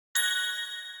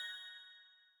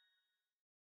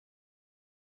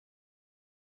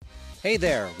Hey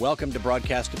there, welcome to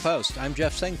Broadcast to Post. I'm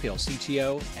Jeff Sengpil,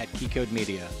 CTO at Keycode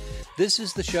Media. This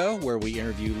is the show where we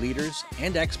interview leaders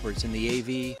and experts in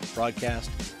the AV, broadcast,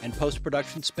 and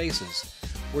post-production spaces.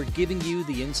 We're giving you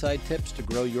the inside tips to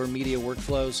grow your media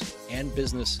workflows and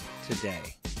business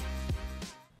today.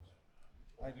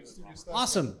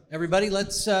 Awesome. Everybody,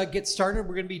 let's get started.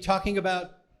 We're going to be talking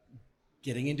about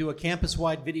getting into a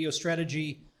campus-wide video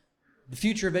strategy, the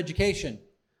future of education.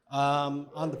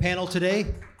 On the panel today,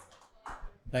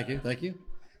 thank you.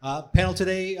 Panel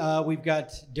today, we've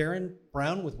got Darren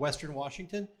Brown with Western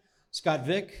Washington, Scott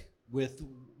Vick with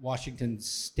Washington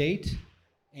State,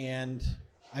 and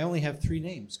I only have three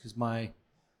names because my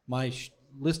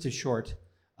list is short.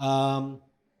 And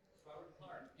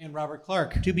Robert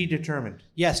Clark. To be determined.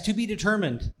 Yes, to be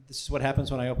determined. This is what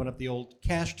happens when I open up the old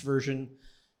cached version.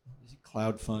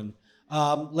 Cloud fun.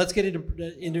 Let's get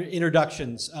into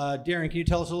introductions. Darren, can you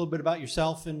tell us a little bit about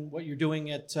yourself and what you're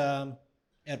doing at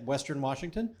Western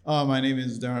Washington? My name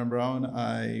is Darren Brown.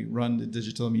 I run the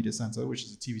Digital Media Center, which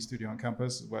is a TV studio on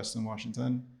campus, Western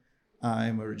Washington.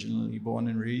 I'm originally born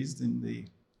and raised in the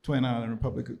Twin Island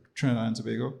Republic of Trinidad and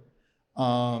Tobago.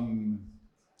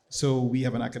 So we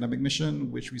have an academic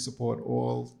mission, which we support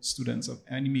all students of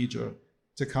any major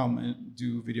to come and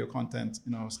do video content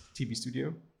in our TV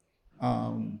studio.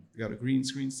 We got a green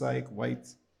screen psych, white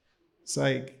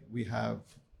psych. We have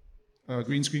a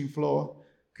green screen floor,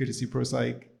 courtesy Pro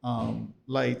Psych,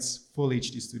 lights, full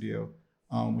HD studio,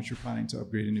 which we're planning to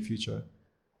upgrade in the future.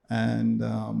 And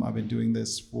I've been doing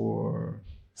this for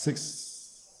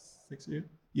six years?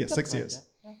 Yeah, 6 years.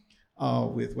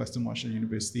 With Western Washington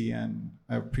University, and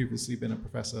I've previously been a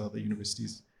professor at the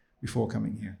universities before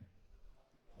coming here.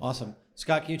 Awesome.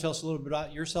 Scott, can you tell us a little bit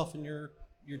about yourself and your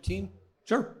team?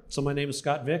 Sure. So my name is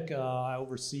Scott Vick. I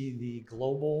oversee the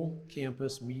global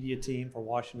campus media team for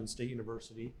Washington State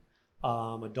University.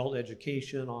 Adult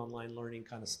education, online learning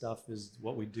kind of stuff is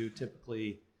what we do.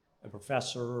 Typically, a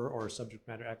professor or a subject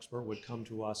matter expert would come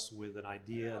to us with an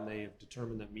idea, and they have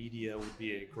determined that media would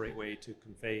be a great way to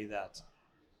convey that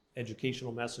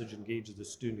educational message, engage the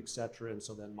student, et cetera. And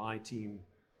so then my team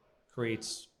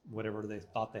creates whatever they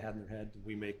thought they had in their head.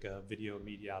 We make a video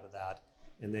media out of that,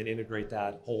 and then integrate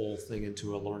that whole thing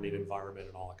into a learning environment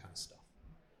and all that kind of stuff.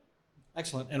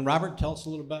 Excellent. And Robert, tell us a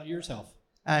little about yourself.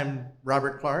 I'm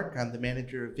Robert Clark. I'm the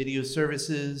manager of video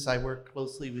services. I work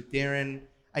closely with Darren.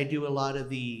 I do a lot of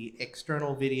the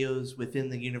external videos within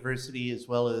the university as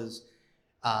well as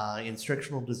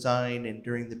instructional design. And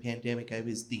during the pandemic, I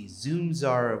was the Zoom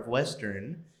czar of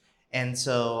Western. And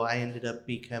so I ended up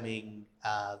becoming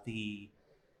the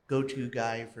go-to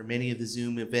guy for many of the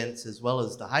Zoom events as well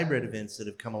as the hybrid events that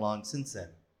have come along since then.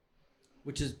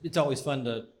 It's always fun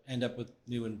to end up with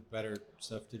new and better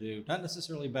stuff to do. Not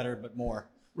necessarily better, but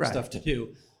more stuff to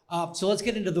do. So let's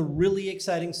get into the really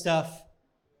exciting stuff,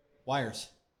 wires.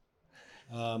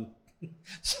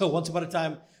 So once upon a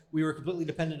time, we were completely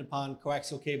dependent upon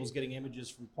coaxial cables getting images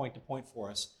from point to point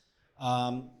for us.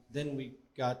 Then we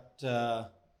got into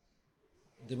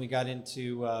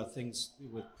things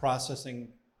with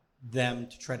processing them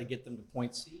to try to get them to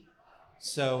point C.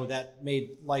 So that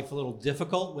made life a little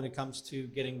difficult when it comes to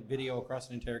getting video across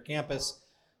an entire campus.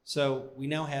 So we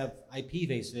now have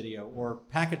IP-based video, or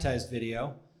packetized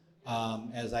video,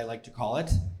 as I like to call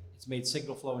it. It's made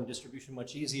signal flow and distribution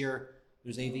much easier.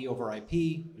 There's AV over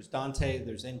IP, there's Dante,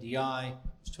 there's NDI,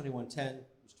 there's 2110,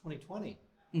 there's 2020.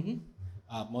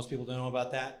 Mm-hmm. Most people don't know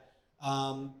about that.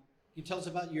 Can you tell us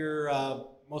about your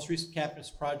most recent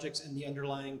campus projects and the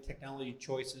underlying technology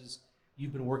choices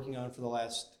you've been working on for the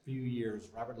last few years?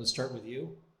 Robert, let's start with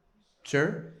you.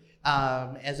 Sure.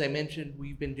 As I mentioned,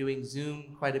 we've been doing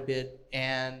Zoom quite a bit,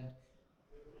 and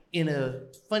in a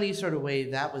funny sort of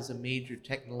way, that was a major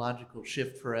technological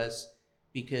shift for us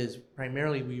because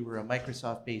primarily we were a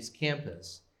Microsoft-based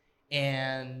campus,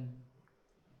 and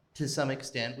to some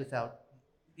extent, without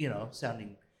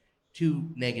sounding too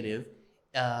negative,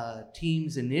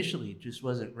 Teams initially just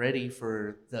wasn't ready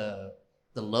for the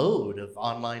load of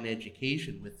online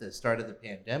education with the start of the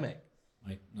pandemic.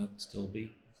 Might not still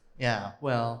be. Yeah,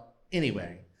 well,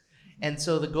 anyway. And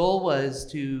so the goal was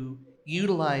to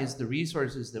utilize the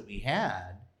resources that we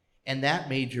had, and that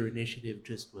major initiative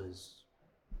just was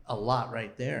a lot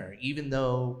right there, even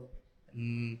though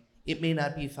it may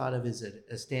not be thought of as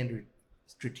a standard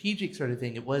strategic sort of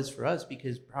thing. It was for us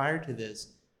because prior to this,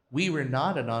 we were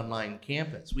not an online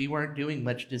campus. We weren't doing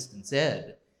much distance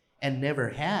ed and never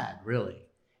had, really.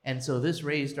 And so this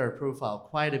raised our profile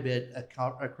quite a bit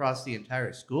across the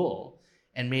entire school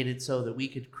and made it so that we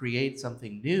could create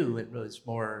something new and was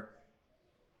more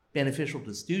beneficial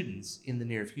to students in the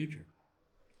near future.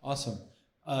 Awesome.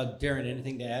 Darren,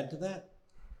 anything to add to that?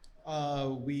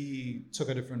 We took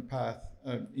a different path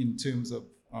in terms of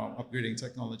upgrading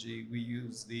technology. We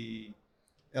use the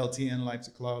LTN Live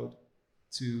to Cloud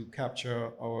to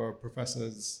capture our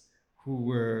professors who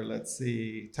were, let's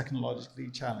say, technologically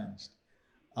challenged,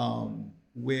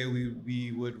 where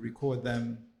we would record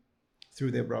them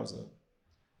through their browser.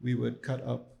 We would cut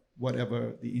up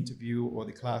whatever the interview or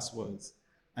the class was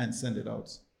and send it out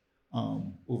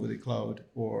over the cloud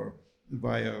or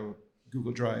via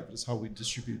Google Drive. That's how we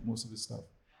distribute most of the stuff.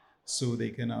 So they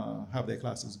can have their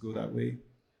classes go that way.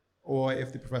 Or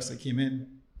if the professor came in,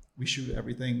 we shoot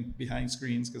everything behind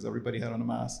screens because everybody had on a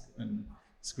mask and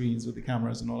screens with the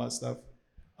cameras and all that stuff.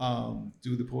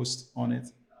 Do the post on it,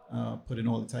 put in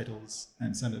all the titles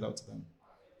and send it out to them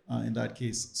in that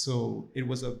case. So it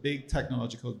was a big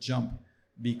technological jump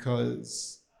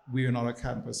because we are not a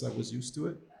campus that was used to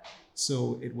it.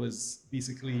 So it was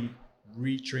basically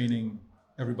retraining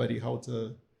everybody how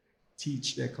to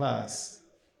teach their class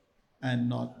and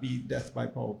not be death by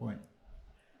PowerPoint.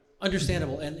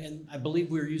 Understandable, and I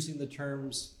believe we were using the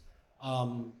terms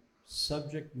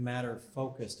subject matter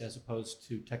focused as opposed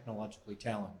to technologically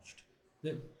challenged.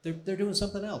 They're doing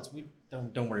something else. We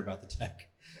don't worry about the tech.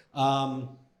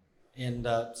 And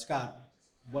Scott,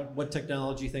 what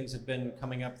technology things have been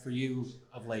coming up for you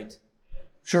of late?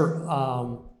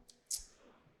 Sure.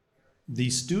 The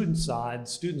student side,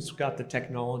 students got the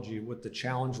technology. What the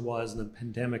challenge was, and the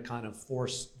pandemic kind of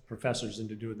forced professors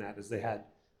into doing that, is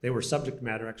they were subject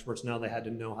matter experts. Now they had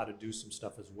to know how to do some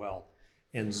stuff as well.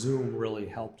 And Zoom really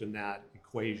helped in that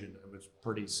equation. It was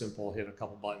pretty simple, hit a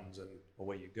couple buttons and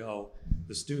away you go.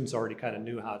 The students already kind of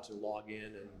knew how to log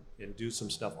in and do some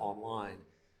stuff online.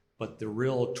 But the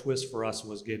real twist for us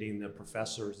was getting the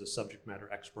professors, the subject matter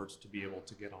experts, to be able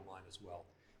to get online as well.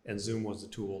 And Zoom was the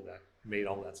tool that made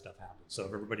all that stuff happen. So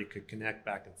if everybody could connect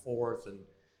back and forth, and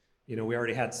we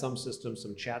already had some systems,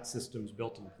 some chat systems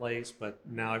built in place, but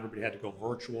now everybody had to go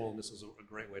virtual, and this is a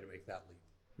great way to make that leap,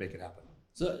 make it happen.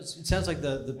 So it sounds like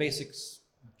the basics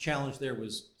challenge there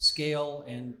was scale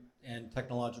and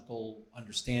technological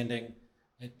understanding.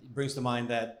 It brings to mind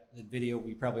that video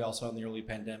we probably all saw in the early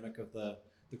pandemic of the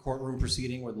courtroom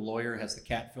proceeding where the lawyer has the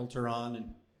cat filter on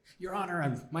and, Your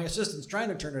Honor, my assistant's trying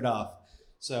to turn it off.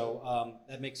 So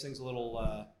that makes things a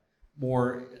little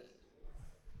more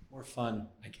fun,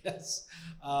 I guess.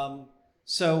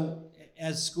 So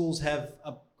as schools have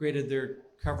upgraded their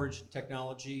coverage and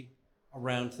technology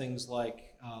around things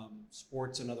like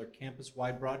sports and other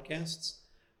campus-wide broadcasts,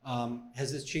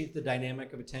 has this changed the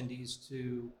dynamic of attendees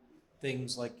to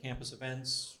things like campus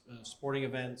events, sporting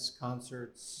events,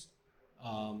 concerts,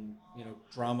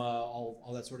 drama,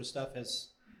 all that sort of stuff?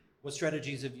 What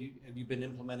strategies have you been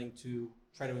implementing to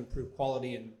try to improve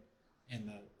quality and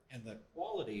the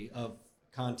quality of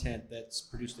content that's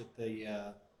produced at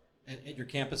your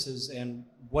campuses, and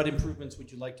what improvements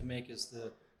would you like to make as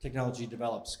the technology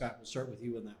develops? Scott, we'll start with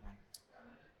you on that one.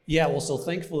 Yeah, well, so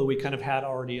thankfully we kind of had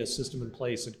already a system in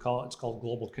place. It's called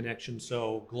Global Connection,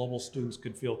 so global students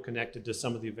could feel connected to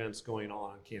some of the events going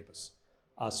on campus.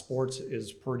 Sports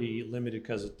is pretty limited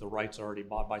because the rights are already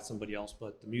bought by somebody else,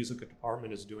 but the music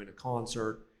department is doing a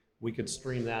concert. We could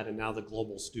stream that, and now the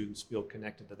global students feel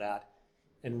connected to that.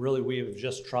 And really, we have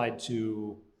just tried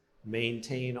to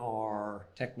maintain our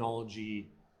technology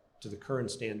to the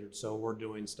current standard. So we're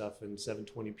doing stuff in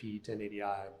 720p,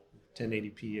 1080i,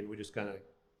 1080p, and we just kind of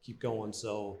keep going.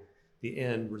 So the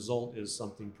end result is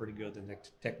something pretty good. The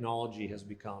technology has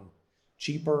become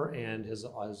cheaper and has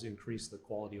increased the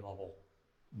quality level,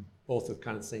 both at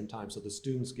kind of the same time. So the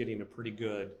students getting a pretty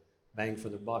good bang for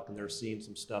their buck, and they're seeing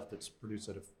some stuff that's produced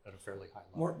at a fairly high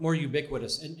level. More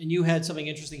ubiquitous. And you had something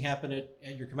interesting happen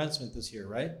at your commencement this year,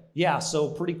 right? Yeah, so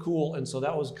pretty cool. And so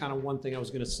that was kind of one thing I was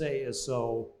going to say is,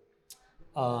 so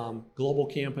Global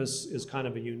Campus is kind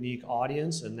of a unique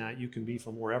audience in that you can be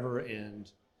from wherever and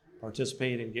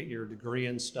participate and get your degree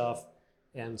and stuff.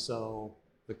 And so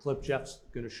the clip Jeff's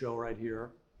going to show right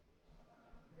here,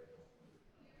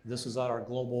 this is at our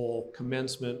global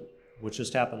commencement, which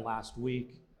just happened last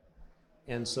week.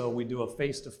 And so we do a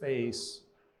face-to-face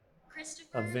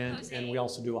event, and we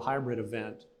also do a hybrid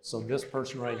event. So this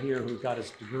person right here who got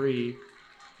his degree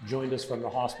joined us from the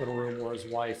hospital room where his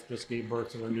wife just gave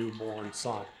birth to their newborn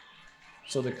son.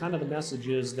 So the message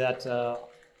is that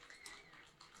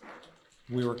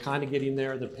we were kind of getting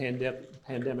there. The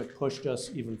pandemic pushed us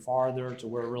even farther to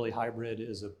where really hybrid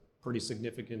is a pretty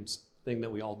significant thing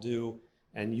that we all do.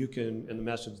 And you can, in the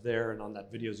message there and on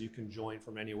that videos, you can join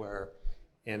from anywhere.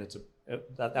 And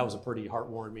that was a pretty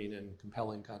heartwarming and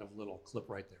compelling kind of little clip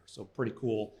right there. So pretty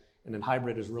cool. And then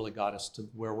hybrid has really got us to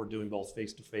where we're doing both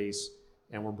face-to-face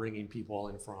and we're bringing people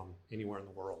in from anywhere in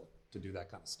the world to do that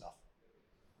kind of stuff.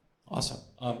 Awesome.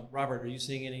 Robert, are you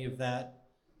seeing any of that?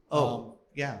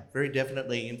 Yeah, very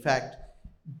definitely. In fact,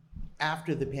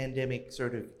 after the pandemic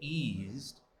sort of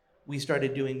eased, we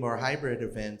started doing more hybrid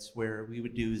events where we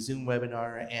would do Zoom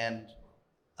webinar and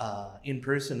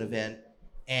in-person event.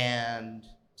 And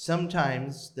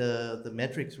sometimes the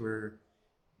metrics were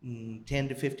 10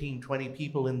 to 15, 20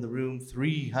 people in the room,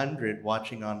 300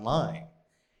 watching online.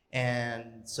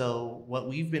 And so what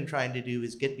we've been trying to do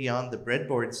is get beyond the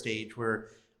breadboard stage where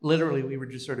literally we were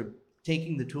just sort of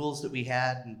taking the tools that we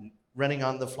had and running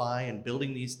on the fly and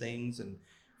building these things and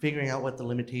figuring out what the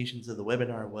limitations of the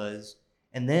webinar was,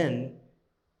 and then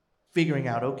figuring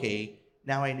out, okay,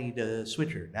 now I need a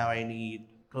switcher, now I need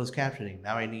closed captioning,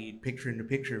 now I need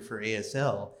picture-in-picture for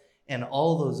ASL, and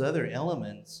all those other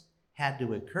elements had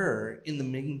to occur in the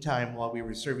meantime while we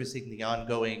were servicing the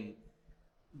ongoing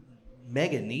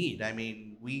mega need. I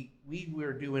mean, we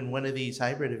were doing one of these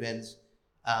hybrid events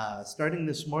starting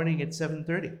this morning at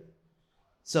 7:30.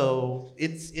 So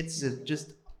it's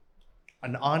just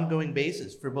an ongoing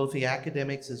basis for both the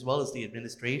academics as well as the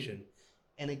administration.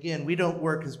 And again, we don't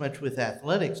work as much with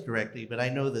athletics directly, but I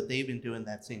know that they've been doing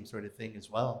that same sort of thing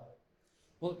as well.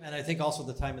 Well, and I think also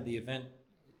the time of the event,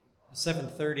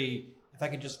 7:30, if I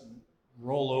could just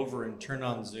roll over and turn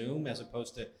on Zoom as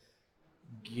opposed to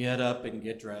get up and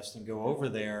get dressed and go over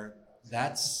there,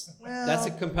 that's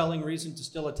a compelling reason to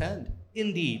still attend.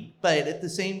 Indeed, but at the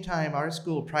same time, our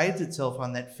school prides itself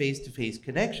on that face-to-face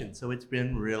connection, so it's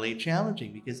been really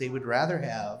challenging because they would rather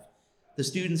have the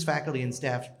students, faculty, and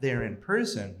staff there in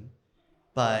person,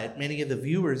 but many of the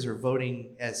viewers are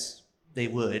voting as they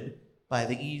would by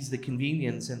the ease, the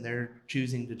convenience, and they're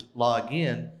choosing to log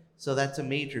in, so that's a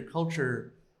major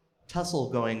culture tussle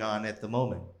going on at the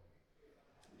moment.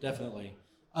 Definitely.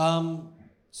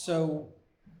 So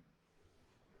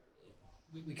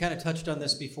we kind of touched on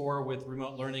this before with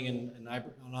remote learning and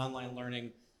online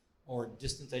learning, or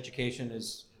distance education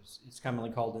as it's commonly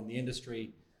called in the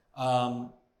industry.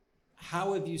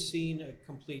 How have you seen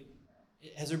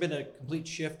has there been a complete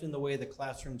shift in the way the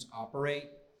classrooms operate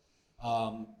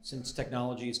since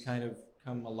technology has kind of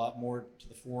come a lot more to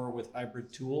the fore with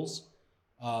hybrid tools?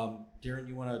 Darren,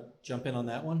 you want to jump in on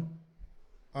that one?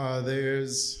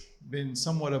 There's been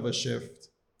somewhat of a shift,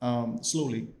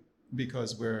 slowly,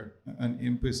 because we're an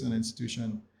in-person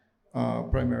institution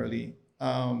primarily.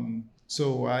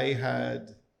 So I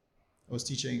was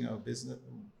teaching a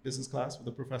business class with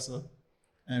a professor,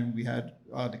 and we had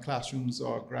the classrooms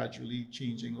are gradually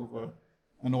changing over,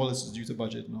 and all this is due to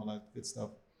budget and all that good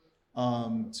stuff,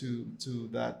 to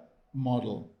that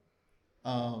model.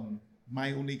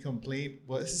 My only complaint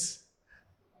was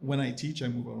when I teach, I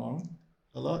move around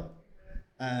a lot.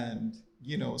 And,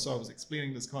 so I was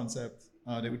explaining this concept.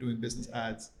 They were doing business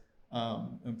ads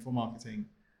for marketing.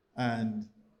 And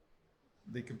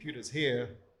the computer's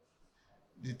here.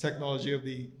 The technology of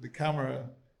the camera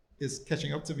is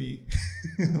catching up to me,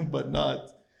 but not.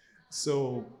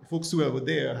 So folks who were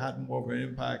there had more of an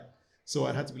impact. So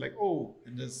I had to be like, oh,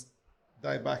 and just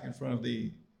dive back in front of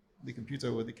the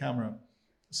computer with the camera.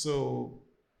 So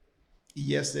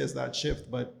yes, there's that shift,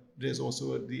 but there's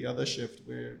also the other shift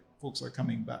where folks are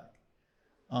coming back.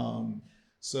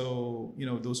 So,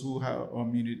 those who are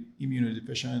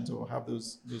immunodeficient or have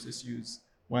those issues,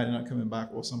 why they're not coming back,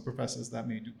 or some professors that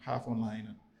may do half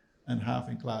online and half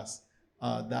in class,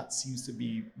 that seems to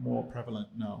be more prevalent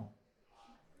now.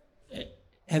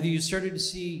 Have you started to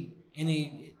see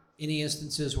any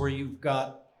instances where you've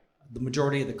got the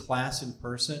majority of the class in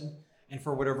person, and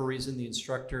for whatever reason the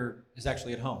instructor is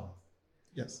actually at home?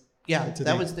 Yes. Yeah,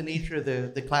 that was the nature of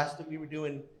the class that we were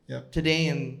doing today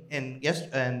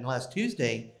and last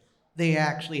Tuesday. They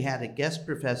actually had a guest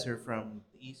professor from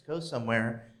the East Coast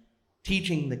somewhere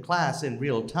teaching the class in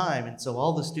real time. And so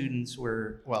all the students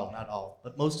were, well, not all,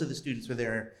 but most of the students were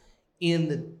there in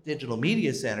the Digital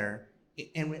Media Center.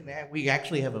 And we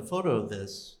actually have a photo of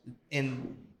this.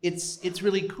 And it's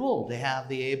really cool to have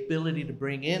the ability to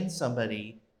bring in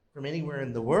somebody from anywhere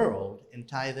in the world and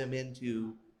tie them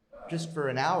into just for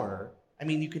an hour. I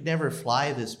mean, you could never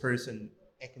fly this person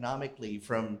economically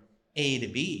from A to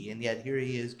B, and yet here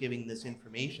he is giving this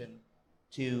information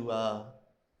to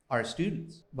our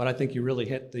students. But I think you really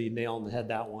hit the nail on the head,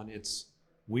 that one.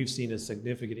 We've seen a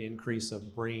significant increase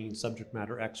of bringing subject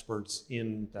matter experts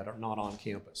in that are not on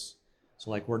campus. So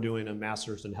like we're doing a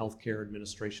master's in healthcare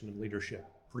administration and leadership.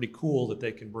 Pretty cool that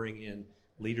they can bring in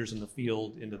leaders in the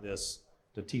field into this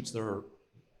to teach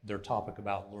their topic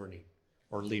about learning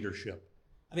or leadership.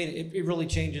 I mean, it really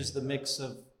changes the mix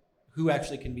of who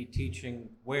actually can be teaching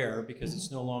where, because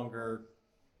it's no longer,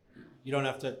 you don't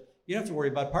have to, you don't have to worry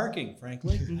about parking,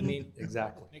 frankly. I mean,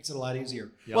 Exactly. makes it a lot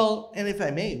easier. Yep. Well, and if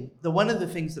I may, one of the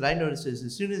things that I noticed is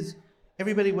as soon as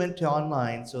everybody went to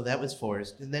online, so that was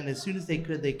forced, and then as soon as they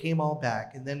could, they came all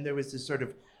back, and then there was this sort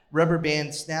of rubber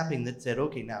band snapping that said,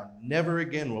 okay, now never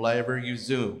again will I ever use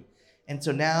Zoom. And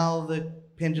so now the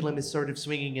pendulum is sort of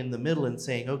swinging in the middle and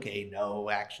saying, okay, no,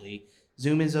 actually,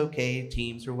 Zoom is okay,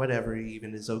 Teams or whatever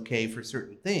even is okay for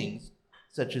certain things,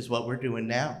 such as what we're doing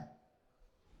now.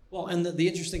 Well, and the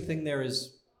interesting thing there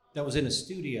is that was in a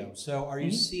studio. So are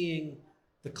you seeing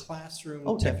the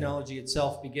classroom technology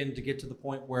itself begin to get to the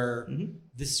point where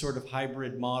this sort of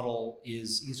hybrid model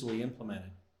is easily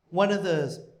implemented? One of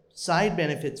the side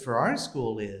benefits for our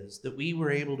school is that we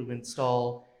were able to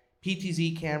install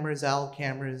PTZ cameras, OWL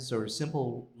cameras, or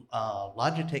simple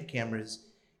Logitech cameras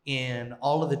in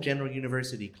all of the general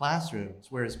university classrooms,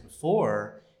 whereas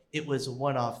before it was a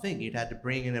one-off thing. You'd had to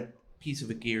bring in a piece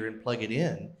of a gear and plug it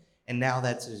in, and now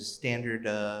that's a standard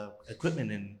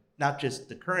equipment in not just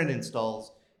the current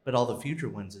installs, but all the future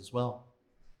ones as well.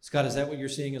 Scott, is that what you're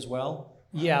seeing as well?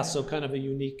 Yeah, so kind of a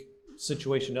unique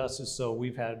situation to us is so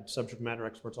we've had subject matter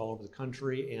experts all over the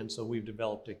country, and so we've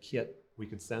developed a kit we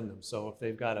could send them. So if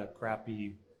they've got a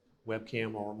crappy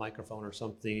webcam or a microphone or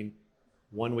something,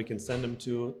 one, we can send them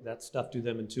to that stuff to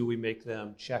them, and two, we make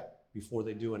them check before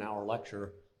they do an hour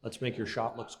lecture. Let's make your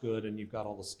shot looks good and you've got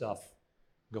all the stuff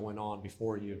going on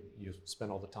before you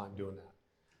spend all the time doing that.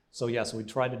 So yeah, so we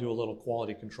tried to do a little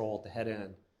quality control at the head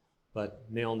end, but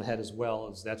nail on the head as well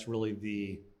is that's really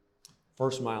the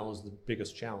first mile is the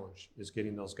biggest challenge, is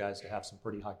getting those guys to have some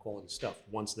pretty high quality stuff.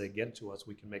 Once they get to us,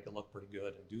 we can make it look pretty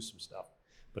good and do some stuff.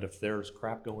 But if there's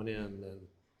crap going in, then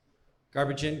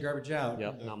Garbage in, garbage out.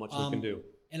 yep, not much we can do.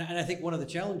 And I think one of the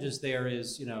challenges there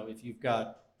is, if you've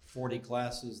got 40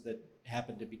 classes that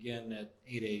happen to begin at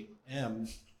 8 a.m.,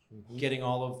 getting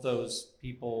all of those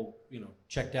people,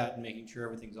 checked out and making sure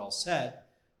everything's all set,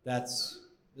 that's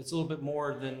a little bit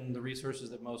more than the resources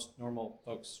that most normal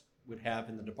folks would have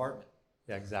in the department.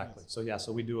 Yeah, exactly. So yeah,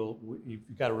 so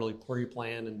you've got to really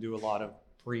pre-plan and do a lot of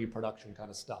pre-production kind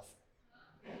of stuff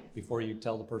before you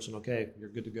tell the person, okay, you're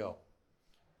good to go.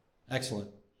 Excellent.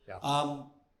 Yeah.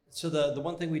 So the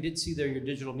one thing we did see there, your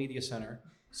digital media center.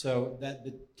 So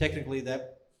technically that's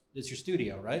your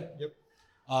studio, right? Yep.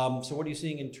 So what are you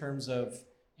seeing in terms of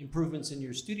improvements in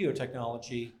your studio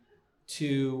technology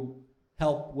to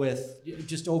help with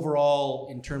just overall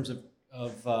in terms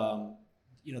of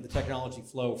the technology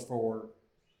flow for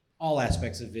all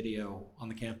aspects of video on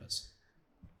the campus?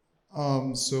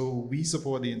 So we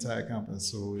support the entire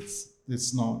campus, so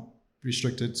it's not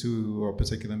restricted to a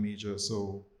particular major.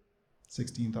 So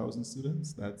 16,000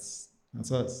 students, that's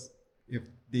us. If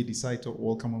they decide to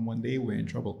all come on one day, we're in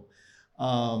trouble.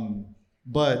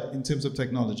 But in terms of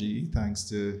technology, thanks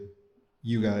to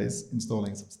you guys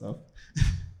installing some stuff,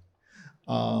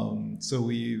 so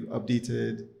we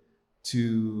updated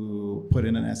to put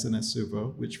in an SNS server,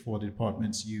 which 4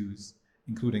 departments use,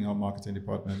 including our marketing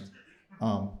department,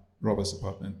 Robert's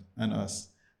department, and us,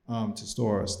 to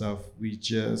store our stuff. We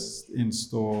just had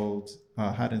installed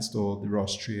the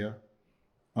rostria.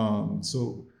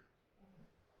 So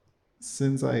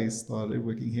since I started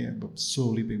working here, I've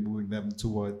slowly been moving them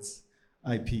towards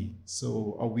IP.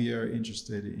 So we are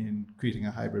interested in creating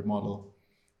a hybrid model.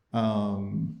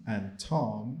 And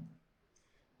Tom,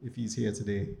 if he's here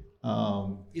today,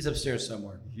 He's upstairs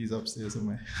somewhere. He's upstairs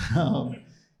somewhere.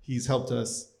 He's helped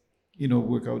us,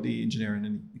 work out the engineering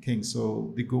and the kinks.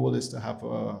 So the goal is to have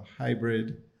a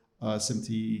hybrid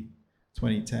SMT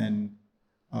 2010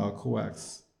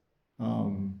 coax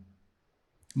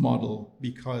model,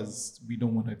 because we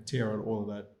don't want to tear out all of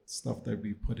that stuff that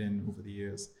we put in over the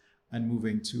years, and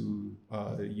moving to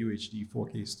UHD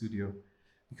 4K studio,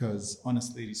 because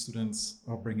honestly, the students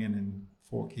are bringing in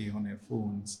 4K on their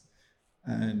phones,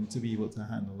 and to be able to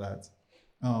handle that.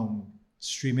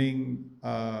 Streaming,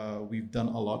 we've done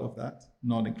a lot of that,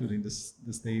 not including this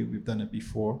day. We've done it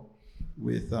before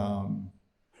with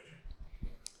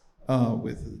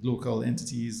local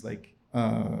entities like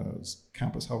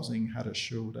Campus Housing had a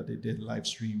show that they did live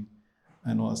stream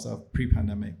and all that stuff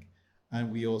pre-pandemic.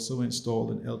 And we also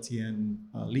installed an LTN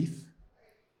Leaf.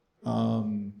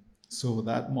 So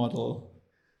that model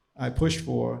I pushed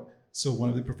for. So one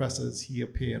of the professors, he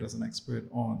appeared as an expert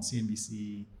on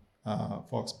CNBC,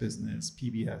 Fox Business,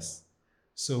 PBS.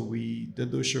 So we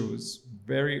did those shows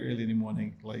very early in the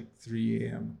morning, like 3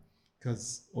 a.m.,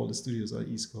 because all the studios are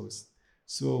East Coast.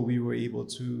 So we were able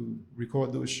to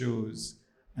record those shows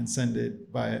and send it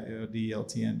via the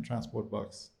LTN transport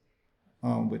box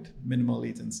with minimal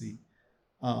latency,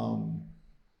 and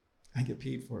get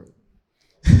paid for it.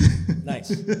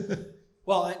 Nice.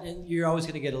 Well, and you're always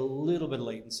going to get a little bit of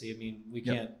latency. I mean, we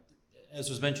Yep. can't, as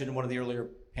was mentioned in one of the earlier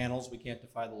panels, we can't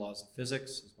defy the laws of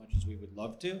physics as much as we would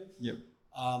love to. Yep.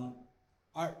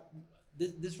 Our,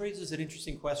 this raises an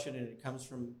interesting question, and it comes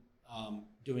from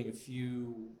doing a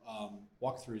few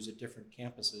walkthroughs at different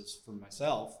campuses for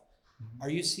myself. Are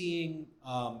you seeing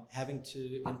having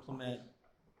to implement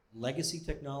legacy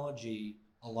technology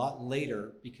a lot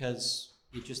later because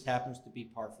it just happens to be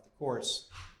par for the course?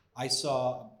 I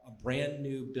saw a brand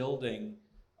new building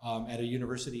at a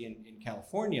university in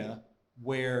California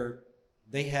where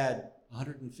they had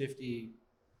 150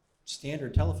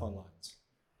 standard telephone lines.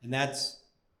 And that's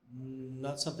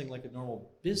not something like a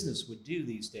normal business would do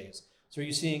these days. So are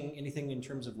you seeing anything in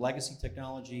terms of legacy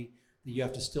technology that you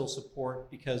have to still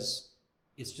support because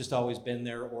it's just always been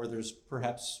there, or there's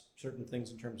perhaps certain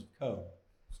things in terms of code?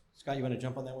 Scott, you want to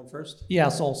jump on that one first? Yeah,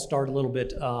 so I'll start a little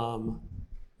bit.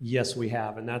 Yes, we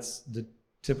have, and that's the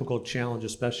typical challenge,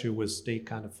 especially with state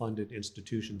kind of funded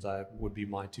institutions. Would be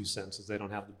my 2 cents, is they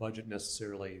don't have the budget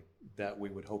necessarily that we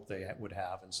would hope they would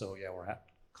have, and so yeah, we're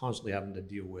constantly having to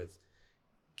deal with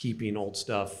keeping old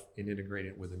stuff and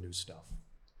integrating it with the new stuff.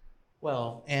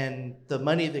 Well, and the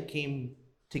money that came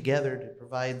together to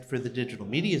provide for the Digital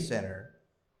Media Center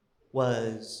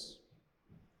was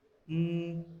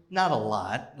not a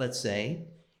lot, let's say,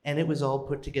 and it was all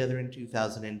put together in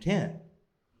 2010.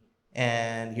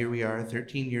 And here we are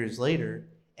 13 years later,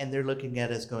 and they're looking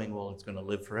at us going, well, it's going to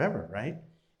live forever, right?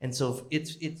 And so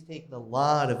it's taken a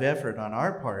lot of effort on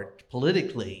our part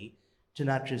politically to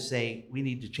not just say we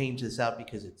need to change this out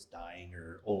because it's dying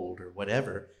or old or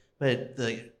whatever, but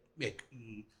the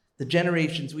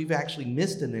generations, we've actually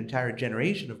missed an entire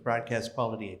generation of broadcast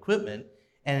quality equipment.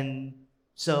 And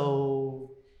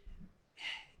so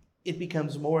it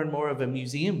becomes more and more of a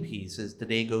museum piece as the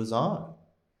day goes on.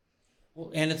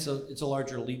 Well, and it's a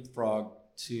larger leapfrog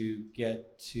to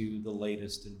get to the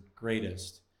latest and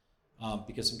greatest,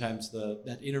 because sometimes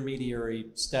that intermediary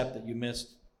step that you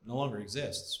missed no longer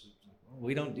exists.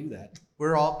 We don't do that.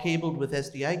 We're all cabled with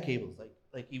SDI cables,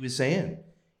 like he was saying.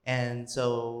 And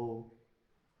so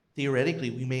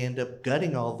theoretically, we may end up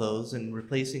gutting all those and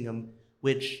replacing them,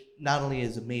 which not only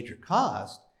is a major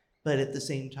cost, but at the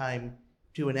same time,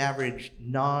 to an average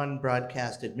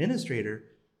non-broadcast administrator,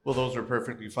 well, those are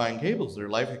perfectly fine cables. Their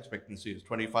life expectancy is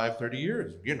 25, 30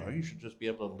 years. You know, you should just be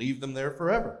able to leave them there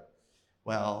forever.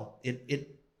 Well,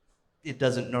 it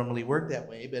doesn't normally work that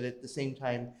way, but at the same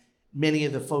time, many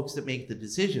of the folks that make the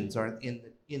decisions aren't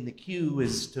in the queue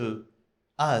as to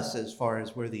us as far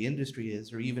as where the industry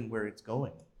is or even where it's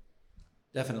going.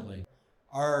 Definitely.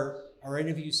 Are any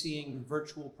of you seeing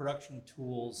virtual production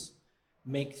tools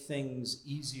make things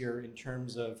easier in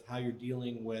terms of how you're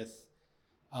dealing with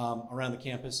around the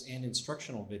campus and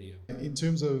instructional video? In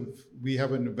terms of, we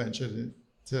haven't ventured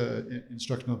to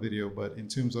instructional video, but in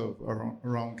terms of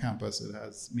around campus, it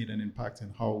has made an impact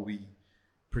in how we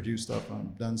produce stuff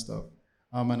and done stuff.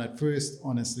 And at first,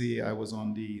 honestly, I was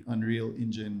on the Unreal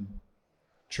Engine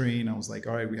train. I was like,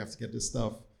 all right, we have to get this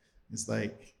stuff. It's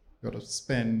like, got to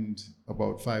spend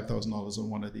about $5,000 on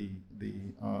one of the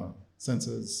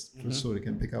sensors so they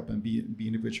can pick up and be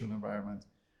in a virtual environment.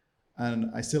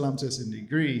 And I still am to a certain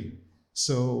degree.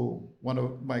 So one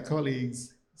of my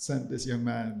colleagues sent this young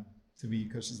man to me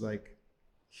because she's like,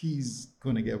 he's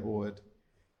going to get bored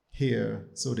here.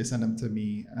 So they sent him to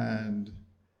me. And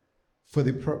for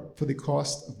the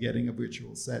cost of getting a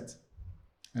virtual set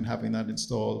and having that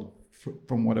installed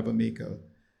from whatever maker,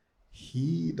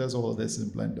 he does all of this in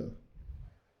Blender.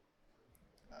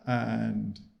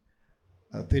 And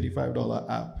a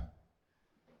 $35 app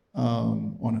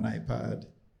on an iPad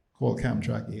called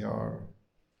CamTrack AR,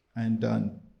 and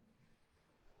done.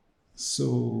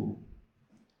 So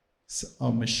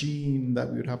a machine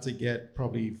that we would have to get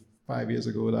probably 5 years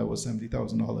ago that was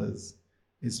 $70,000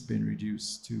 has been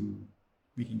reduced to,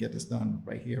 we can get this done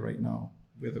right here, right now,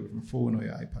 whether with your phone or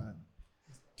your iPad.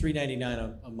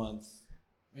 $3.99 a month,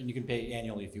 and you can pay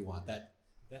annually if you want. That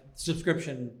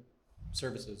subscription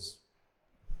services.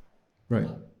 Right.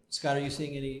 Scott, are you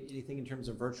seeing anything in terms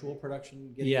of virtual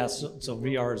production? Yeah, so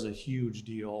VR is a huge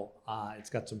deal. It's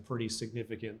got some pretty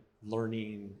significant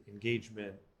learning,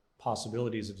 engagement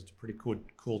possibilities. It's a pretty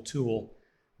cool tool.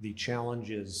 The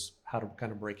challenge is how to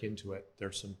kind of break into it.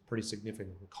 There's some pretty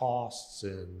significant costs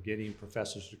in getting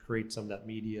professors to create some of that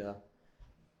media,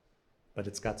 but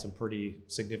it's got some pretty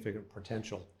significant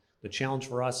potential. The challenge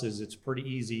for us is it's pretty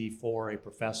easy for a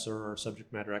professor or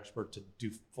subject matter expert to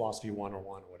do philosophy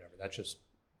 101 or whatever. That's just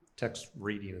text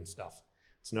reading and stuff.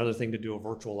 It's another thing to do a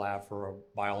virtual lab for a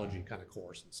biology kind of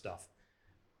course and stuff.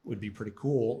 Would be pretty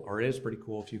cool, or it is pretty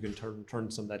cool if you can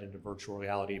turn some of that into virtual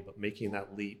reality, but making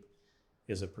that leap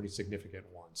is a pretty significant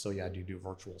one. So yeah, do you do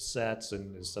virtual sets,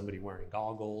 and is somebody wearing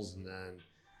goggles? And then,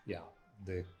 yeah,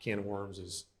 the can of worms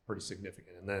is pretty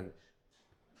significant. And then,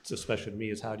 especially to me,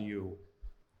 is how do you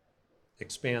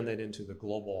expand that into the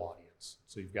global audience?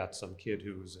 So you've got some kid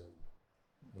who's in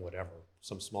whatever,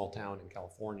 some small town in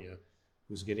California,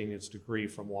 who's getting his degree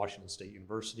from Washington State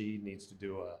University, needs to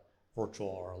do a virtual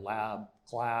or a lab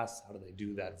class. How do they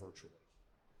do that virtually?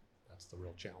 That's the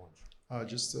real challenge.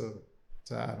 Just to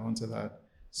add on to that,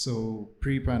 so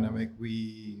pre-pandemic,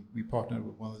 we partnered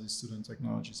with one of the student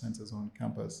technology centers on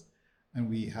campus, and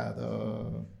we had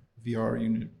a VR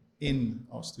unit in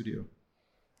our studio.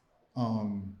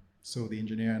 So the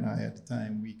engineer and I at the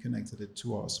time, we connected it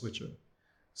to our switcher.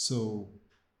 So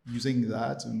using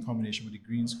that in combination with the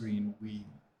green screen, we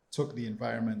took the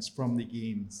environments from the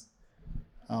games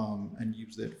and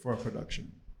used it for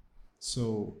production.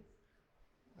 So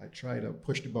I try to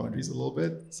push the boundaries a little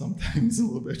bit, sometimes a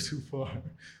little bit too far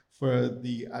for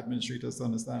the administrators to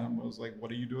understand. I was like,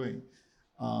 what are you doing?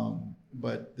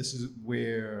 But this is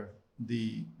where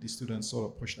the students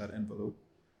sort of push that envelope.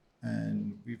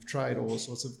 And we've tried all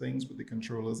sorts of things with the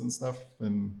controllers and stuff,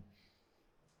 and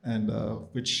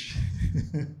which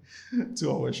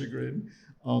to our chagrin,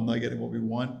 not getting what we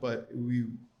want, but we've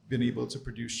been able to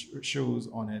produce shows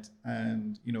on it.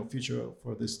 And future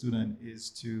for this student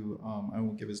is to I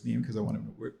won't give his name because I want him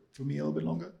to work for me a little bit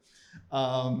longer.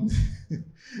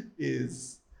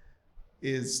 Is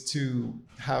to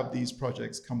have these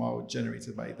projects come out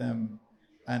generated by them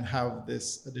and have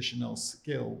this additional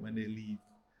skill when they leave.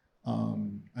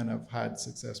 And I've had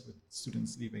success with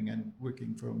students leaving and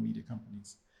working for media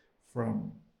companies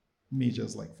from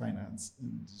majors like finance,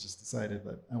 and just decided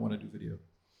that I want to do video.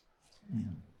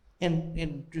 Yeah.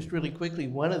 And just really quickly,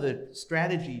 one of the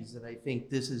strategies that I think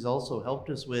this has also helped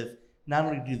us with, not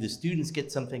only do the students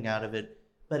get something out of it,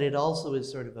 but it also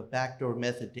is sort of a backdoor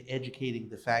method to educating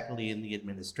the faculty and the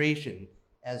administration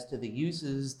as to the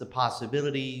uses, the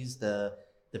possibilities, the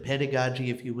pedagogy,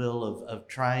 if you will, of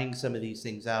trying some of these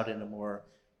things out in a more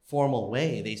formal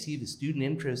way. They see the student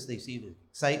interest, they see the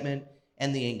excitement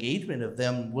and the engagement of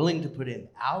them willing to put in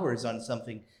hours on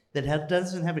something that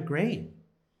doesn't have a grade.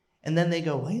 And then they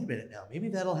go, wait a minute now, maybe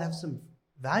that'll have some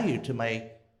value to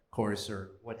my course or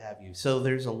what have you. So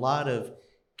there's a lot of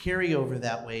carryover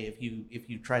that way if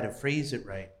you try to phrase it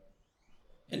right.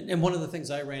 And one of the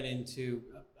things I ran into,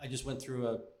 I just went through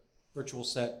a virtual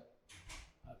set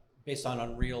based on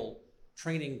Unreal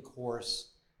training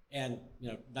course, and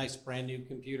nice brand new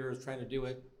computer, trying to do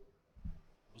it,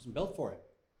 wasn't built for it.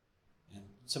 And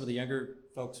some of the younger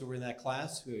folks who were in that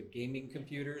class who had gaming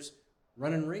computers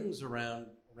running rings around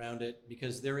it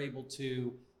because they're able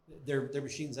to, their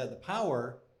machines have the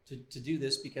power to do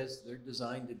this because they're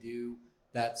designed to do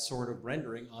that sort of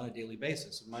rendering on a daily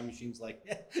basis. And my machine's like,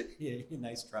 yeah,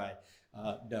 nice try.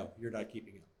 No, you're not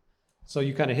keeping up. So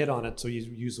you kind of hit on it. So you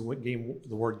use the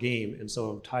word game, and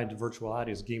so tied to virtuality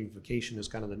is gamification is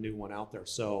kind of the new one out there.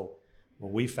 So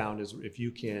what we found is if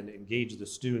you can engage the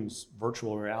students,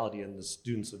 virtual reality, and the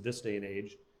students of this day and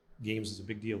age, games is a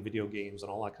big deal, video games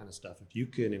and all that kind of stuff. If you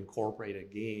can incorporate a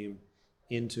game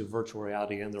into virtual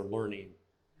reality and their learning,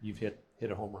 you've hit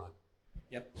a home run.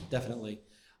 Yep, definitely.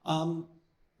 One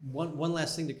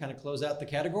last thing to kind of close out the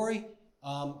category.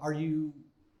 Are you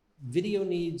video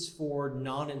needs for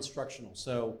non-instructional?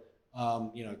 So,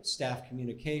 staff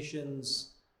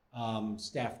communications,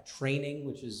 staff training,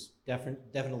 which is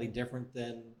definitely different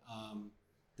than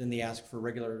the ask for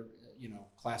regular,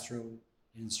 classroom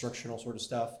instructional sort of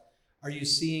stuff. Are you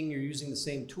seeing you're using the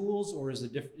same tools, or is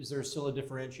there still a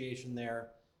differentiation there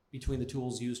between the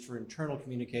tools used for internal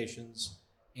communications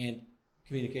and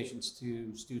communications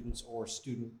to students or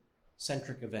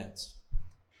student-centric events?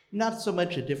 Not so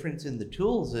much a difference in the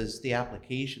tools as the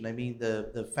application. I mean,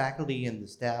 the faculty and the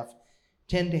staff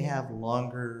tend to have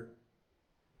longer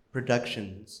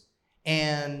productions.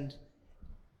 And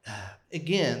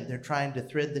again, they're trying to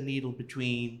thread the needle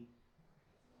between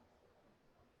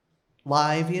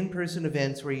live in-person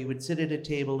events where you would sit at a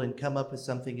table and come up with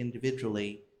something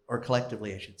individually, or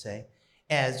collectively, I should say,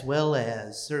 as well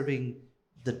as serving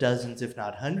the dozens, if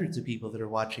not hundreds of people that are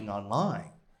watching online.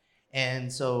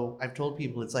 And so I've told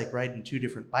people it's like riding two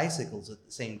different bicycles at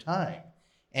the same time.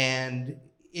 And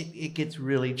it gets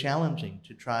really challenging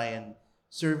to try and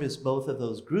service both of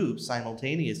those groups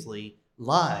simultaneously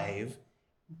live,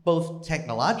 both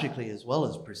technologically as well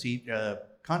as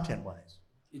content-wise.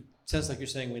 It sounds like you're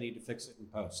saying we need to fix it in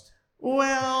post.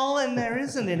 Well, and there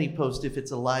isn't any post if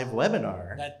it's a live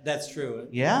webinar. That's true.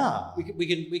 Yeah.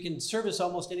 We can service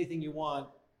almost anything you want.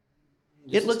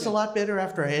 It looks a lot better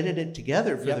after I edit it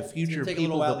together for the future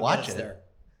people that watch it. There.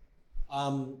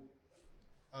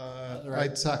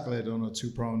 Right. I tackle it on a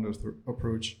two-pronged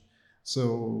approach.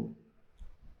 So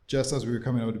just as we were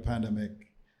coming out of the pandemic,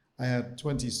 I had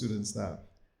 20 student staff.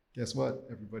 Guess what?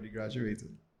 Everybody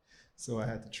graduated. So I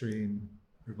had to train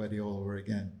everybody all over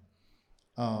again.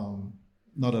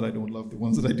 Not that I don't love the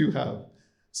ones that I do have.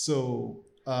 So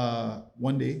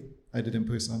one day I did in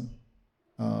person,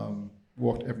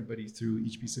 walked everybody through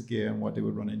each piece of gear and what they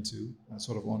would run into, and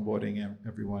sort of onboarding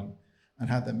everyone, and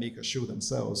had them make a show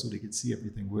themselves so they could see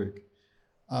everything work.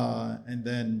 And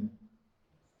then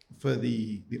for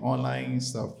the online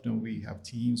stuff, we have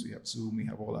Teams, we have Zoom, we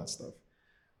have all that stuff.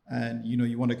 And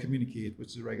you want to communicate, which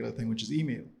is a regular thing, which is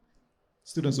email.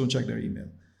 Students don't check their email.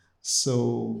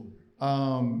 So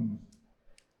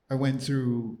I went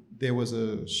through, there was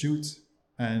a shoot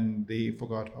and they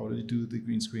forgot how to do the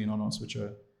green screen on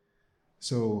switcher.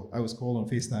 So I was called on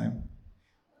FaceTime.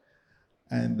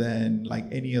 And then like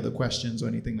any other questions or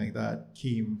anything like that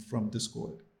came from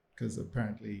Discord, because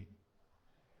apparently,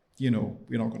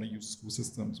 we're not going to use school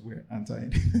systems. We're anti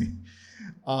anything.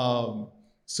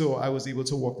 So I was able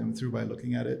to walk them through by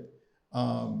looking at it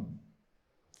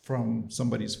from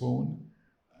somebody's phone.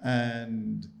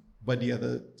 But the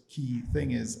other key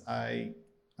thing is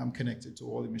I'm connected to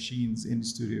all the machines in the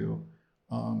studio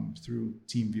through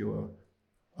TeamViewer.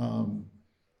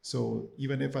 So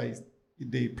even if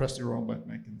they press the wrong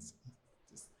button, I can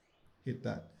just hit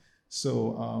that.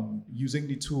 So using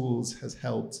the tools has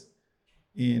helped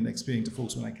in explaining to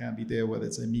folks when I can't be there, whether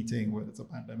it's a meeting, whether it's a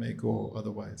pandemic or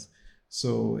otherwise.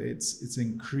 So it's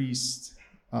increased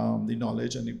the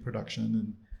knowledge and the production,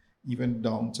 and even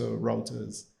down to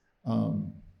routers.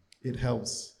 It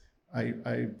helps.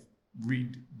 I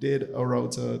redid a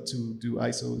router to do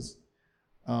ISOs.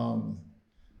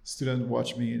 Student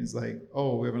watched me and is like,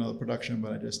 oh, we have another production,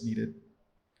 but I just needed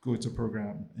go to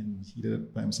program, and he did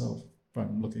it by himself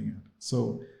from looking at it.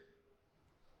 So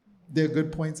there are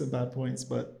good points and bad points,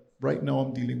 but right now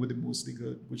I'm dealing with the mostly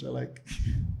good, which I like.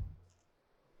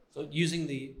 So using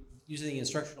the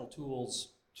instructional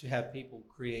tools to have people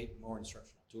create more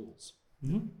instructional tools.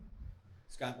 Mm-hmm.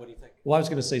 Scott, what do you think? Well, I was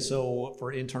going to say, so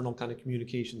for internal kind of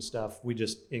communication stuff, we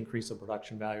just increase the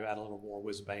production value, add a little more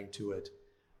whiz bang to it.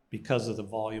 Because of the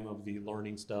volume of the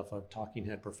learning stuff, of talking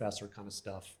head professor kind of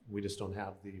stuff, we just don't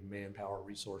have the manpower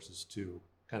resources to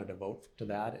kind of devote to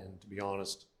that. And to be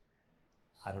honest,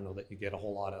 I don't know that you get a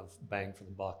whole lot of bang for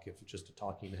the buck if it's just a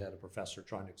talking head, a professor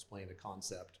trying to explain a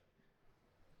concept.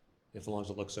 If as long as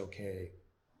it looks okay,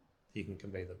 he can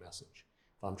convey the message.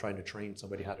 If I'm trying to train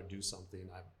somebody how to do something,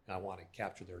 I want to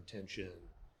capture their attention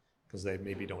because they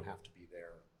maybe don't have to be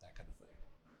there, that kind of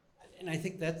thing. And I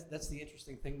think that's the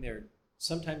interesting thing there.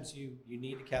 Sometimes you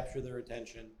need to capture their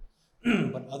attention,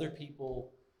 but other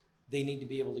people, they need to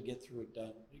be able to get through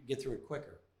it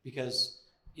quicker. Because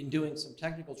in doing some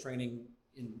technical training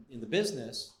in the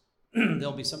business,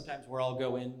 there'll be some times where I'll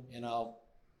go in and I'm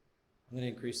going to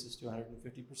increase this to 150%.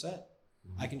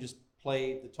 Mm-hmm. I can just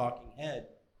play the talking head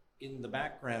in the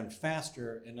background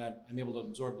faster, and I'm able to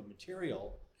absorb the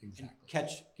material and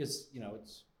catch, because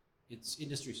it's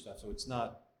industry stuff, so it's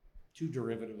not too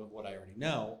derivative of what I already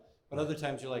know. But other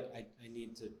times you're like, I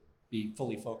need to be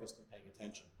fully focused and paying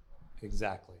attention.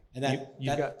 Exactly. And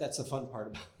that's the fun part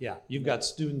about it. Yeah, you've got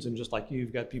students, and just like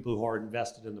you've got people who are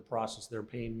invested in the process. They're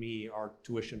paying me our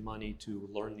tuition money to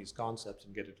learn these concepts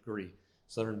and get a degree.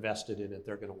 So they're invested in it.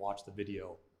 They're going to watch the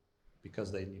video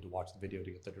because they need to watch the video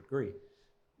to get their degree.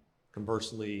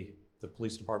 Conversely, the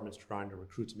police department's trying to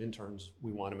recruit some interns.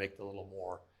 We want to make it a little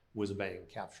more whiz-bang,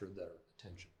 capture their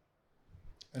attention.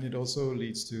 And it also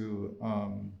leads to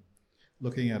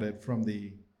looking at it from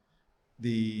the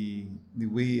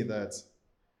way that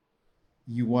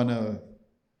you want to,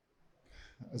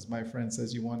 as my friend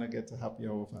says, you want to get to happy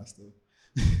hour faster.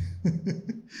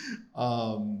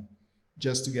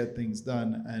 Just to get things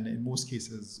done. And in most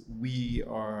cases, we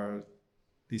are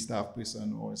the staff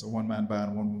person, or it's a one-man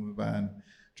band, one-woman band,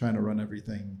 trying to run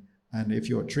everything. And if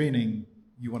you're training,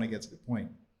 you want to get to the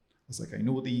point. It's like, I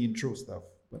know the intro stuff,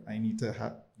 but I need to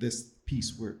have this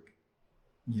piece work.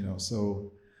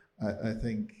 So I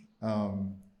think,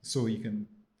 so you can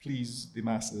please the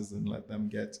masses and let them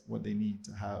get what they need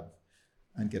to have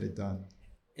and get it done.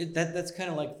 That's kind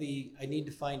of like I need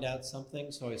to find out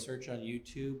something, so I search on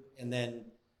YouTube, and then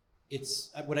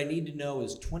what I need to know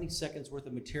is 20 seconds worth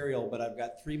of material, but I've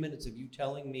got 3 minutes of you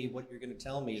telling me what you're going to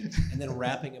tell me, and then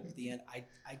wrapping up at the end.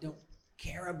 I don't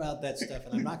care about that stuff,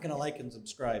 and I'm not going to like and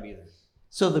subscribe either.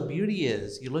 So the beauty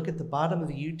is, you look at the bottom of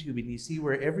the YouTube and you see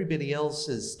where everybody else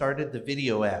has started the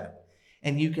video at.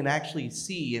 And you can actually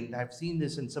see, and I've seen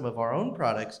this in some of our own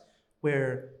products,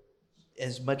 where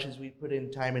as much as we put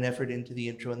in time and effort into the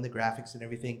intro and the graphics and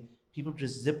everything, people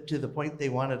just zipped to the point they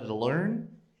wanted to learn.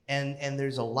 And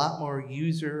there's a lot more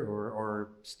user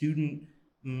or student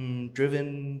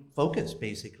driven focus,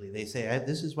 basically. They say,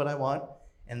 this is what I want,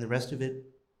 and the rest of it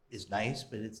is nice,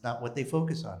 but it's not what they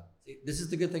focus on. This is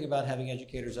the good thing about having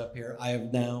educators up here. I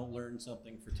have now learned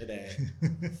something for today.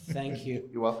 Thank you.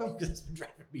 You're welcome. It's been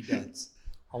driving me nuts.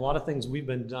 A lot of things we've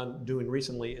been doing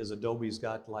recently is Adobe's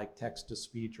got like text to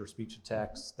speech or speech to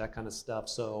text, that kind of stuff.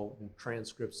 So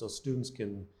transcripts, so students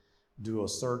can do a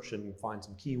search and find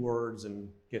some keywords and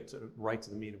get right to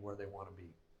the meat of where they want to be.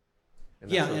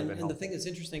 And Yeah, and the thing that's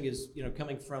interesting is,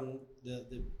 coming from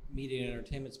the media and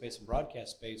entertainment space and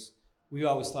broadcast space, we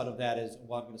always thought of that as,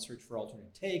 well, I'm going to search for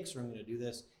alternate takes, or I'm going to do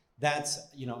this. That's,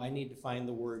 I need to find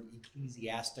the word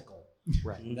ecclesiastical.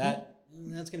 Right. And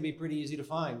that's going to be pretty easy to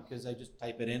find because I just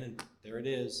type it in and there it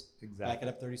is. Exactly. Back it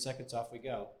up 30 seconds, off we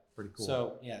go. Pretty cool.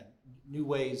 So yeah, new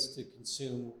ways to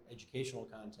consume educational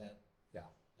content. Yeah.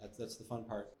 That's the fun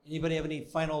part. Anybody have any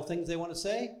final things they want to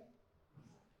say?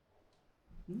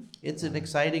 It's an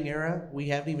exciting era. We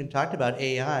haven't even talked about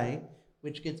AI,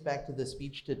 which gets back to the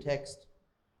speech to text,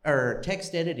 or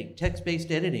text editing,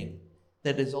 text-based editing,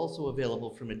 that is also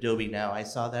available from Adobe now. I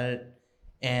saw that,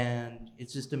 and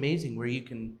it's just amazing where you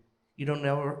don't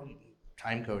know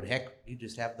time code. Heck, you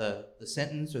just have the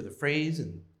sentence or the phrase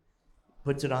and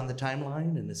puts it on the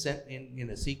timeline and in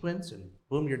a sequence, and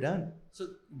boom, you're done. So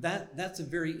that's a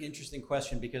very interesting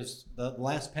question, because the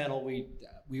last panel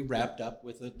we wrapped up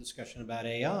with a discussion about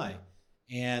AI,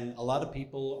 and a lot of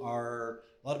people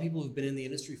who've been in the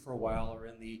industry for a while are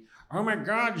in the, oh my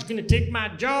God, it's going to take my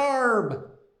job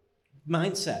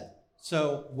mindset.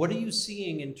 So what are you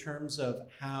seeing in terms of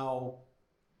how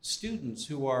students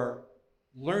who are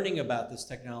learning about this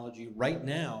technology right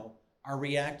now are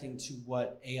reacting to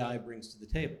what AI brings to the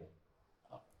table?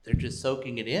 They're just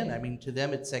soaking it in. I mean, to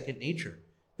them, it's second nature.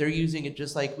 They're using it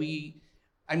just like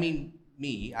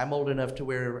I'm old enough to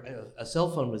where a cell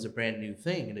phone was a brand new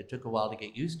thing, and it took a while to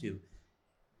get used to.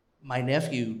 My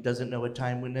nephew doesn't know a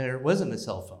time when there wasn't a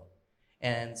cell phone.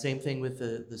 And same thing with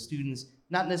the students,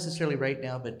 not necessarily right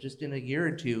now, but just in a year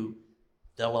or two,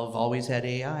 they'll have always had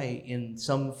AI in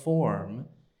some form,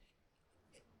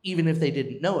 even if they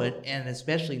didn't know it, and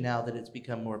especially now that it's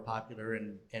become more popular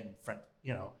and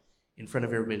in front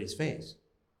of everybody's face.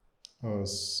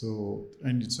 So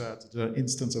I need to add to the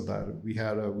instance of that. We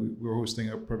were hosting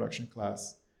a production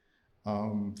class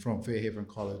from Fairhaven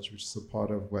College, which is a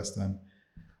part of West End.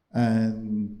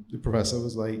 And the professor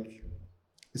was like,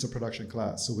 it's a production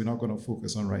class, so we're not going to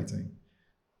focus on writing.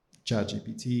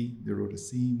 ChatGPT, they wrote a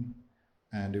scene,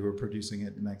 and they were producing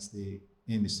it the next day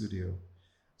in the studio.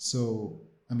 So,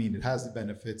 it has the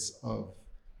benefits of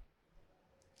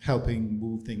helping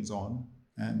move things on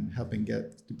and helping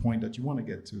get the point that you want to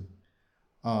get to.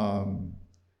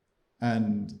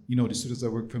 And the students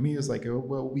that work for me is like, oh,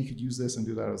 well, we could use this and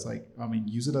do that. It's like,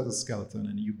 use it as a skeleton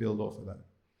and you build off of that.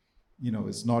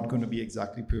 It's not going to be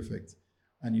exactly perfect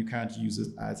and you can't use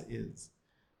it as is,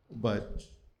 but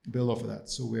build off of that.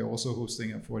 So we're also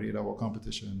hosting a 48-hour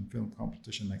film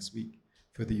competition next week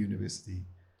for the university.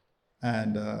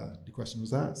 And the question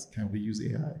was asked, can we use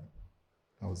AI?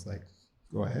 I was like,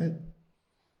 go ahead,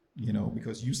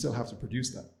 because you still have to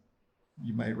produce that.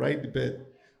 You might write the bit,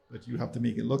 but you have to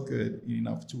make it look good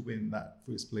enough to win that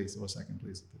first place or second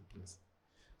place or third place.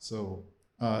 So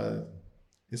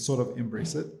it's sort of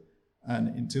embrace it.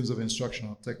 And in terms of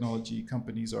instructional technology,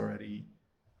 companies are already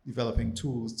developing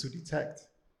tools to detect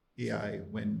AI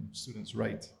when students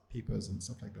write papers and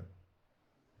stuff like that.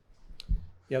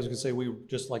 Yeah, I was going to say, we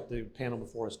just like the panel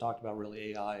before us talked about,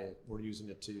 really AI, we're using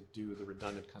it to do the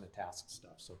redundant kind of task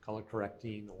stuff. So color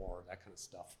correcting or that kind of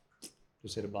stuff.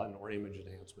 Just hit a button, or image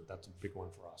enhancement. That's a big one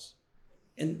for us.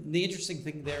 And the interesting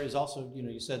thing there is also,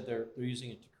 you said they're using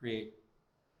it to create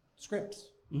scripts.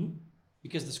 Mm-hmm.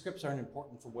 Because the scripts aren't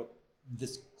important for what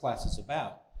this class is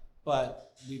about.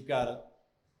 But we've got a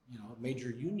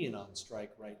major union on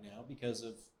strike right now because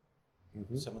of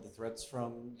some of the threats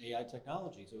from AI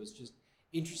technology. So it's just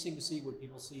interesting to see what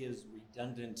people see as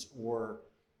redundant or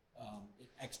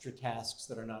extra tasks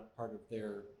that are not part of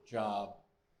their job,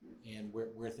 and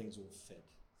where things will fit.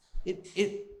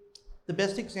 The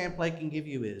best example I can give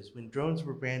you is when drones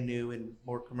were brand new and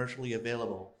more commercially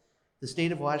available, the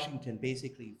state of Washington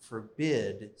basically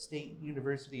forbid state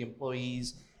university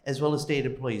employees, as well as state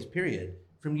employees, period,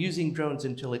 from using drones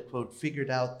until it, quote,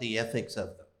 figured out the ethics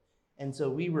of them. And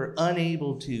so we were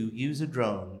unable to use a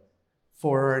drone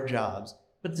for our jobs,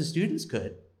 but the students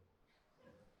could.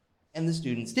 And the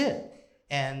students did.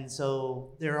 And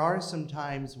so there are some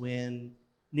times when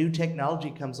new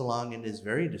technology comes along and is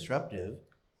very disruptive,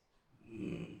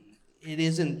 it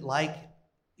isn't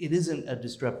a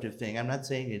disruptive thing. I'm not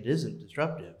saying it isn't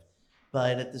disruptive,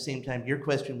 but at the same time, your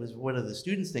question was, what do the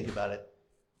students think about it?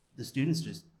 The students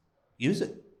just use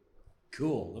it.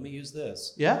 Cool. Let me use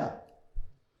this. Yeah.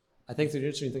 I think the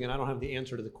interesting thing, and I don't have the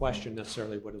answer to the question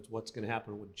necessarily, but it's what's going to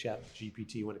happen with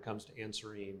ChatGPT when it comes to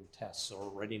answering tests or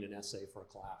writing an essay for a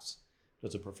class.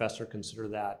 Does a professor consider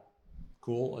that a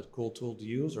cool tool to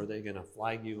use, or are they going to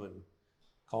flag you and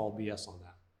call BS on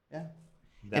that? Yeah.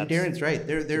 And Darren's right.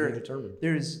 Determined.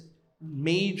 There's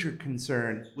major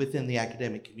concern within the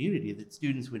academic community that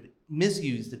students would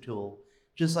misuse the tool,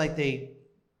 just like they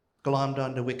glommed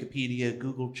onto Wikipedia,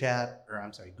 Google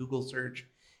search,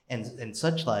 and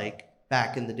such like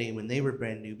back in the day when they were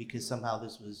brand new, because somehow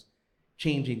this was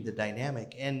changing the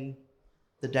dynamic, and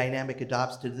the dynamic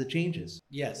adopts to the changes.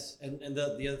 Yes, and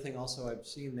the other thing also I've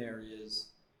seen there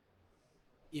is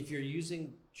if you're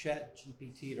using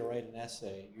ChatGPT to write an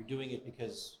essay, you're doing it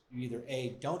because you either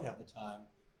A, don't have the time,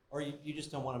 or you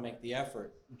just don't want to make the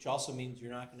effort, which also means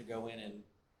you're not going to go in and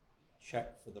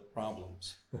check for the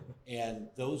problems. And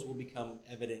those will become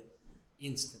evident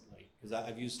instantly, because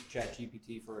I've used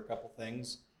ChatGPT for a couple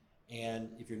things, and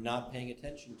if you're not paying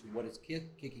attention to what it's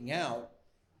kicking out,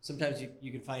 sometimes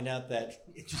you can find out that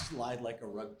it just lied like a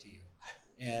rug to you.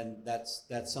 And that's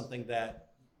something that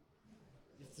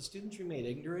if the students remain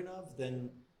ignorant of,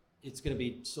 then it's going to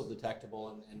be still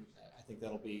detectable, and I think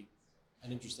that'll be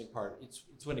an interesting part.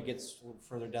 It's when it gets a little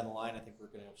further down the line, I think we're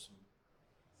going to have some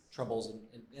troubles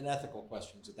and ethical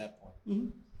questions at that point. Mm-hmm.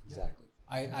 Exactly.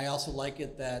 I also like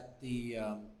it that we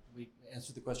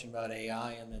answered the question about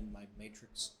AI, and then my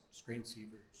Matrix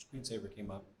screensaver came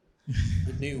up.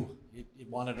 It knew. It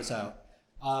wanted us out.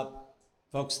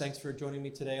 Folks, thanks for joining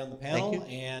me today on the panel. Thank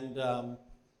you. And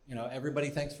everybody,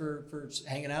 thanks for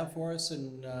hanging out for us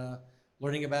and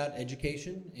learning about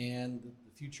education and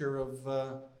the future of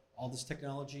all this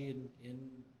technology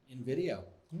in video.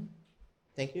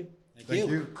 Thank you. Thank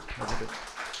you.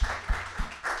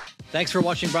 Thanks for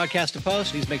watching Broadcast to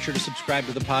Post. Please make sure to subscribe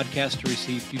to the podcast to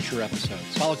receive future episodes.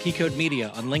 Follow Keycode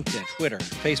Media on LinkedIn, Twitter,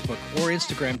 Facebook, or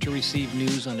Instagram to receive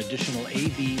news on additional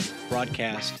AV,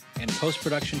 broadcast, and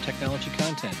post-production technology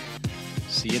content.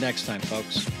 See you next time,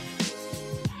 folks.